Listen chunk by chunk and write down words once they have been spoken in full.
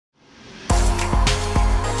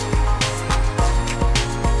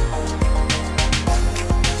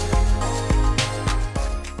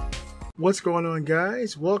What's going on,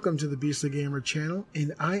 guys? Welcome to the Beastly Gamer channel,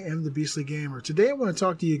 and I am the Beastly Gamer. Today I want to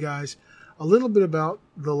talk to you guys a little bit about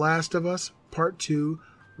The Last of Us Part 2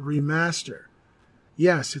 Remaster.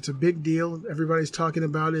 Yes, it's a big deal. Everybody's talking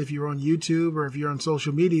about it. If you're on YouTube or if you're on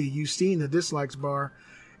social media, you've seen the dislikes bar.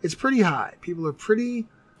 It's pretty high. People are pretty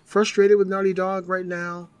frustrated with Naughty Dog right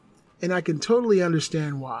now, and I can totally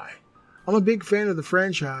understand why. I'm a big fan of the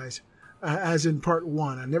franchise, as in Part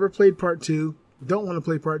 1. I never played Part 2. Don't want to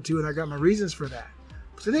play Part 2, and I got my reasons for that.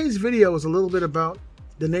 Today's video is a little bit about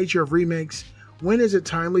the nature of remakes. When is it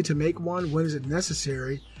timely to make one? When is it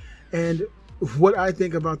necessary? And what I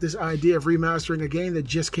think about this idea of remastering a game that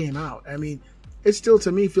just came out. I mean, it still,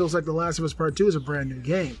 to me, feels like The Last of Us Part 2 is a brand new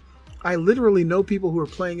game. I literally know people who are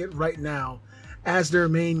playing it right now as their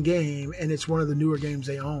main game, and it's one of the newer games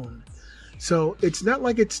they own. So it's not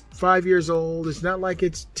like it's 5 years old. It's not like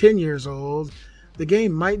it's 10 years old. The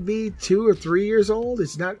game might be 2 or 3 years old.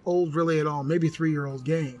 It's not old really at all. Maybe 3-year-old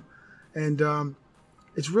game. And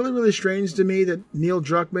it's really strange to me that Neil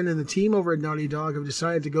Druckmann and the team over at Naughty Dog have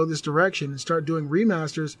decided to go this direction and start doing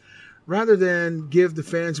remasters rather than give the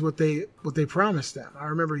fans what they promised them. I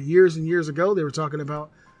remember years and years ago they were talking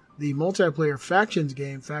about the multiplayer Factions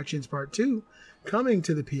game, Factions Part 2, coming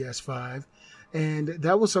to the PS5. And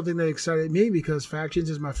that was something that excited me because Factions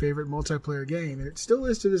is my favorite multiplayer game. And it still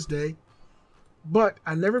is to this day. But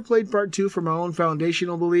I never played Part 2 for my own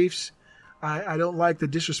foundational beliefs. I don't like the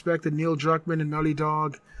disrespect that Neil Druckmann and Naughty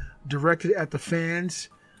Dog directed at the fans.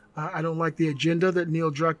 I don't like the agenda that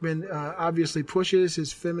Neil Druckmann obviously pushes,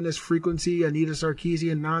 his feminist frequency, Anita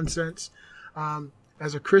Sarkeesian nonsense.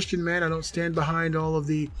 As a Christian man, I don't stand behind all of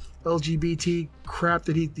the LGBT crap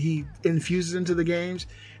that he infuses into the games.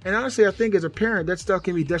 And honestly, I think as a parent, that stuff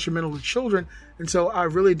can be detrimental to children. And so I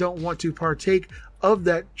really don't want to partake of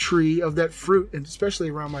that tree, of that fruit, and especially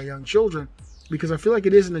around my young children, because I feel like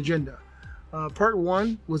it is an agenda. Part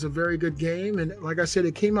 1 was a very good game. And like I said,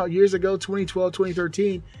 it came out years ago, 2012,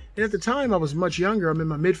 2013. And at the time, I was much younger. I'm in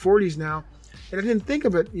my mid-40s now. And I didn't think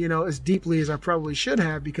of it, as deeply as I probably should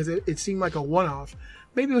have because it seemed like a one-off.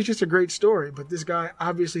 Maybe it was just a great story, but this guy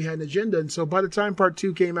obviously had an agenda. And so by the time Part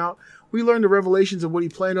 2 came out, we learned the revelations of what he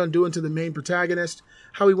planned on doing to the main protagonist,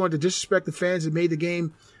 how he wanted to disrespect the fans that made the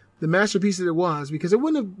game the masterpiece that it was, because it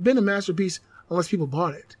wouldn't have been a masterpiece unless people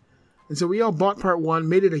bought it. And so we all bought Part 1,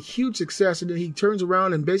 made it a huge success, and then he turns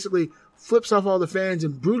around and basically flips off all the fans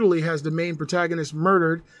and brutally has the main protagonist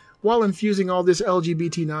murdered while infusing all this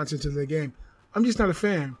LGBT nonsense into the game. I'm just not a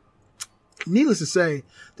fan. Needless to say,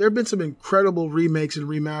 there have been some incredible remakes and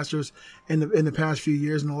remasters in the past few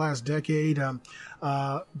years, in the last decade.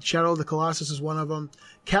 Shadow of the Colossus is one of them.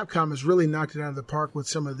 Capcom has really knocked it out of the park with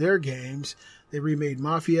some of their games. They remade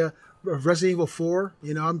Mafia, Resident Evil 4.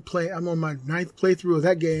 I'm on my 9th playthrough of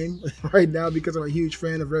that game right now because I'm a huge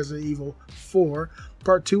fan of Resident Evil 4.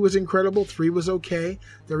 Part 2 was incredible. 3 was okay.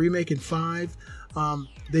 They're remaking 5.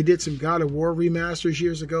 They did some God of War remasters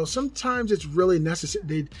years ago. Sometimes it's really necessary.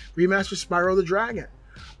 They remastered Spyro the Dragon,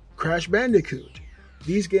 Crash Bandicoot.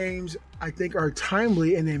 These games, I think, are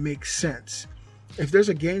timely and they make sense. If there's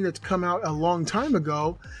a game that's come out a long time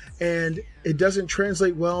ago and it doesn't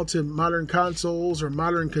translate well to modern consoles or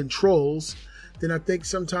modern controls, then I think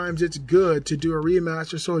sometimes it's good to do a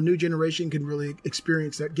remaster so a new generation can really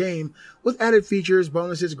experience that game with added features,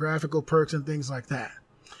 bonuses, graphical perks, and things like that.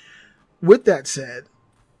 With that said,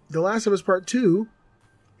 The Last of Us Part 2,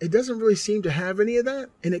 it doesn't really seem to have any of that,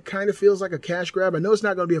 and it kind of feels like a cash grab. I know it's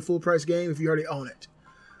not going to be a full-price game if you already own it.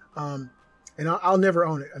 And I'll never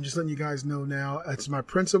own it. I'm just letting you guys know now. It's my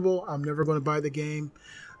principle. I'm never going to buy the game.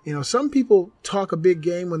 Some people talk a big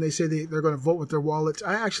game when they say they're going to vote with their wallets.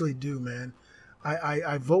 I actually do, man.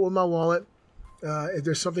 I vote with my wallet. If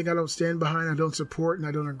there's something I don't stand behind, I don't support, and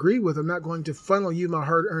I don't agree with, I'm not going to funnel you my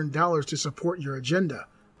hard-earned dollars to support your agenda.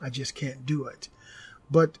 I just can't do it.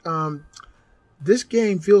 But this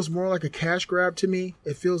game feels more like a cash grab to me.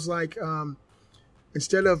 It feels like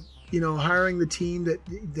instead of hiring the team that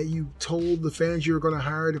you told the fans you were going to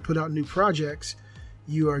hire to put out new projects,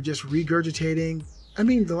 you are just regurgitating. I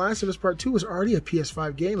mean, The Last of Us Part 2 was already a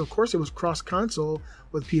PS5 game. Of course, it was cross-console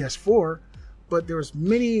with PS4, but there was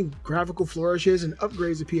many graphical flourishes and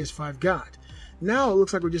upgrades the PS5 got. Now it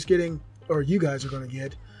looks like we're just getting, or you guys are going to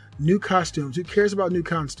get, new costumes. Who cares about new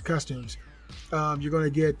costumes? You're going to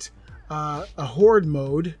get a horde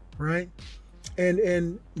mode, right?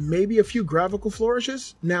 And maybe a few graphical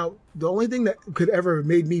flourishes. Now, the only thing that could ever have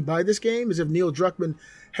made me buy this game is if Neil Druckmann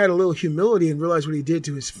had a little humility and realized what he did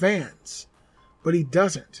to his fans. But he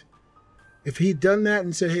doesn't. If he'd done that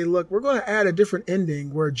and said, hey, look, we're going to add a different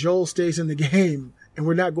ending where Joel stays in the game and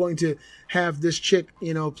we're not going to have this chick,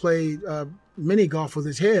 play mini golf with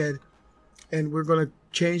his head, and we're going to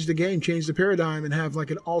change the game, change the paradigm, and have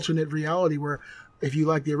like an alternate reality where if you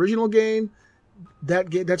like the original game, that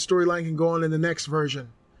storyline can go on in the next version.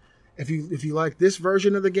 If you like this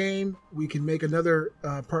version of the game, we can make another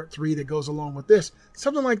part 3 that goes along with this.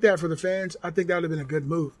 Something like that for the fans. I think that would have been a good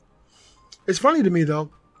move. It's funny to me, though,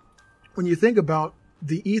 when you think about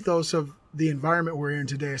the ethos of the environment we're in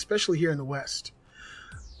today, especially here in the West.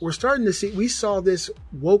 We're starting to see, we saw this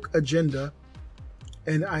woke agenda,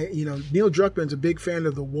 and Neil Druckmann's a big fan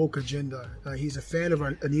of the woke agenda. He's a fan of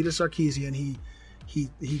Anita Sarkeesian.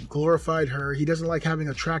 He glorified her. He doesn't like having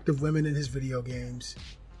attractive women in his video games.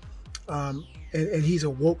 And he's a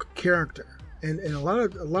woke character. And a lot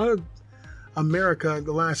of America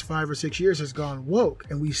the last 5 or 6 years has gone woke,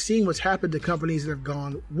 and we've seen what's happened to companies that have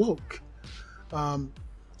gone woke.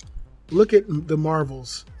 Look at the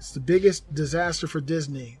Marvels. It's the biggest disaster for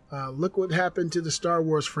Disney. Look what happened to the Star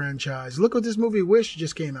Wars franchise. Look what this movie Wish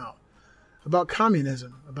just came out about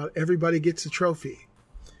communism, about everybody gets a trophy.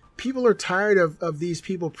 People are tired of these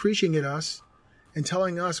people preaching at us and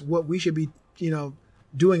telling us what we should be,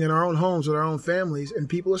 doing in our own homes with our own families, and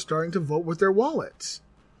people are starting to vote with their wallets.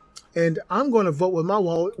 And I'm going to vote with my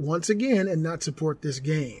wallet once again and not support this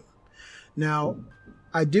game. Now,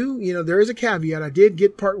 I do, there is a caveat. I did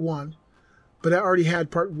get part 1, but I already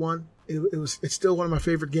had part 1. It's still one of my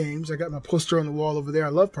favorite games. I got my poster on the wall over there. I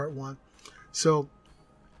love part 1. So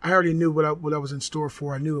I already knew what I was in store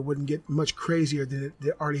for. I knew it wouldn't get much crazier than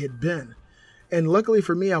it already had been. And luckily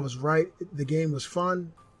for me, I was right. The game was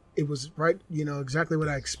fun. It was right, exactly what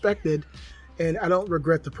I expected. And I don't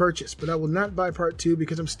regret the purchase. But I will not buy part 2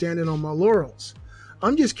 because I'm standing on my laurels.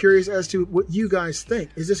 I'm just curious as to what you guys think.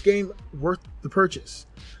 Is this game worth the purchase?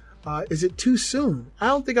 Is it too soon? I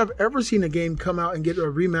don't think I've ever seen a game come out and get a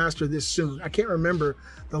remaster this soon. I can't remember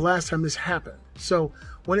the last time this happened. So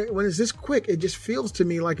when it's this quick, it just feels to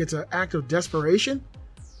me like it's an act of desperation.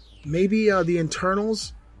 Maybe the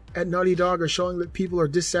internals at Naughty Dog are showing that people are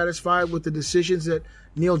dissatisfied with the decisions that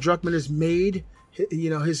Neil Druckmann has made,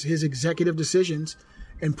 his executive decisions,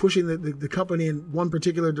 and pushing the company in one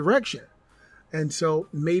particular direction. And so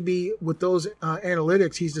maybe with those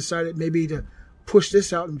analytics, he's decided maybe to push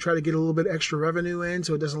this out and try to get a little bit extra revenue in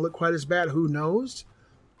so it doesn't look quite as bad. Who knows?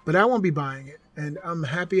 But I won't be buying it. And I'm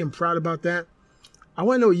happy and proud about that. I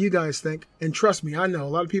want to know what you guys think. And trust me, I know a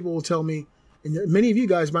lot of people will tell me, and many of you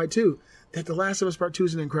guys might too, that The Last of Us Part 2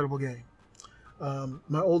 is an incredible game.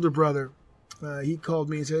 My older brother, he called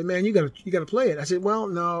me and said, man, you gotta play it. I said, well,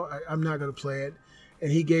 no, I'm not going to play it.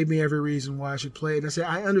 And he gave me every reason why I should play it. I said,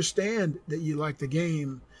 I understand that you like the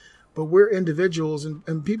game, but we're individuals,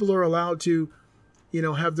 and people are allowed to,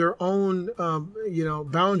 have their own,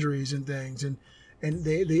 boundaries and things. And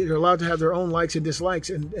they're allowed to have their own likes and dislikes.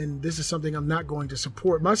 And this is something I'm not going to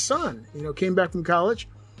support. My son, came back from college,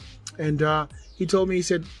 and he told me, he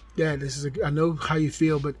said, Dad, I know how you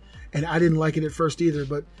feel, and I didn't like it at first either,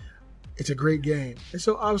 but it's a great game. And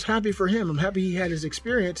so I was happy for him. I'm happy he had his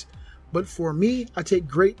experience. But for me, I take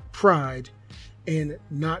great pride in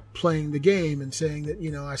not playing the game and saying that,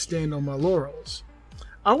 I stand on my laurels.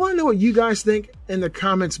 I want to know what you guys think in the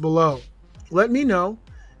comments below. Let me know.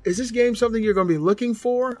 Is this game something you're going to be looking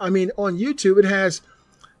for? I mean, on YouTube, it has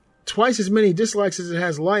twice as many dislikes as it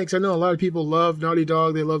has likes. I know a lot of people love Naughty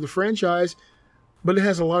Dog. They love the franchise, but it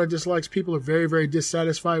has a lot of dislikes. People are very, very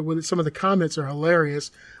dissatisfied with it. Some of the comments are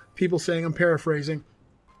hilarious. People saying, I'm paraphrasing,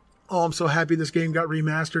 oh, I'm so happy this game got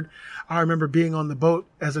remastered. I remember being on the boat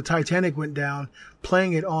as the Titanic went down,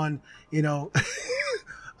 playing it on,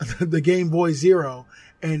 the Game Boy Zero,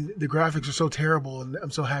 and the graphics are so terrible, and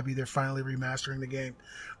I'm so happy they're finally remastering the game.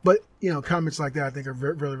 But, comments like that I think are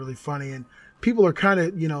really, really funny, and people are kind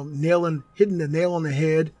of, hitting the nail on the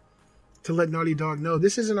head to let Naughty Dog know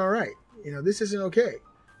this isn't all right. This isn't okay.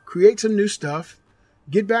 Create some new stuff.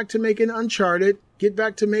 Get back to making Uncharted. Get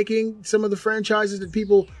back to making some of the franchises that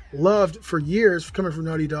people loved for years coming from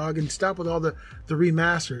Naughty Dog, and stop with all the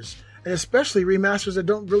remasters, and especially remasters that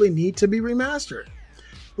don't really need to be remastered.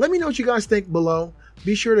 Let me know what you guys think below.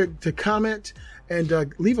 Be sure to comment and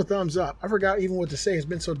leave a thumbs up. I forgot even what to say. It's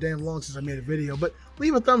been so damn long since I made a video, but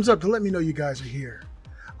leave a thumbs up to let me know you guys are here.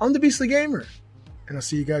 I'm the Beastly Gamer, and I'll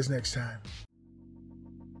see you guys next time.